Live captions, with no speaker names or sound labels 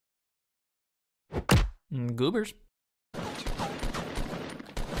Goobers.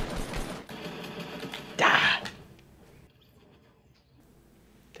 Ah!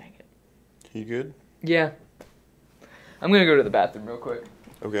 Dang it. You good? Yeah. I'm gonna go to the bathroom real quick.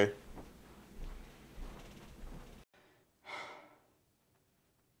 Okay.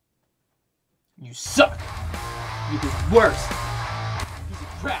 You suck! You're the worst! Piece of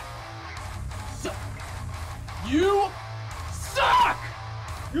crap! You suck! You suck!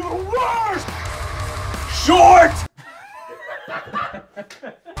 You're the worst! Short!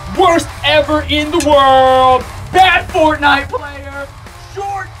 Worst ever in the world! Bad Fortnite player!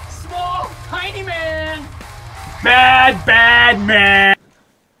 Short, small, tiny man! Bad man!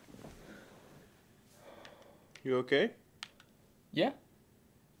 You okay? Yeah.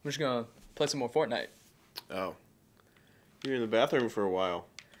 We're just gonna play some more Fortnite. Oh. You were in the bathroom for a while.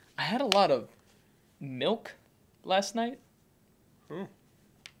 I had a lot of milk last night. Oh.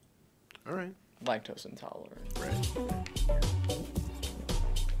 Alright. Lactose intolerant. Right.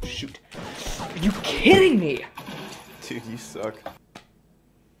 Shoot. Are you kidding me? Dude, you suck.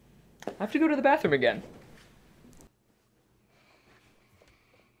 I have to go to the bathroom again.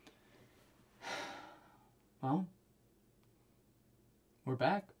 Well, we're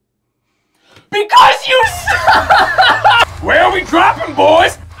back. Because you suck! Where are we dropping,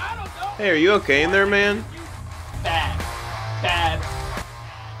 boys? I don't know. Hey, are you okay in there, man? Bad. Bad.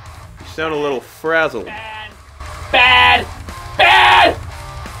 You sound a little frazzled. Bad. Bad. Bad.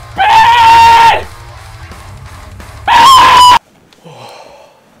 Bad. Bad.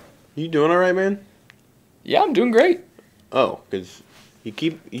 You doing alright, man? Yeah, I'm doing great. Oh, because you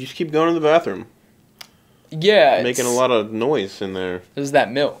just keep going to the bathroom. Yeah, Making a lot of noise in there. This is that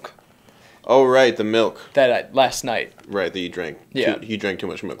milk Oh, right, the milk. that last night. Right, that you drank. Yeah. You drank too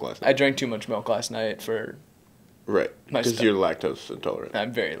much milk last night. I drank too much milk last night for... Right, My because stomach. you're lactose intolerant.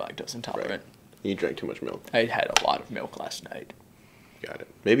 I'm very lactose intolerant. Right. You drank too much milk. I had a lot of milk last night. Got it.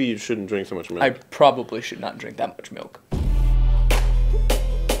 Maybe you shouldn't drink so much milk. I probably should not drink that much milk.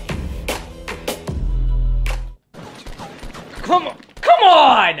 Come on! Come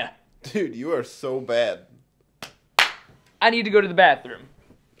on! Dude, you are so bad. I need to go to the bathroom.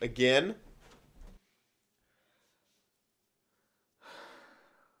 Again?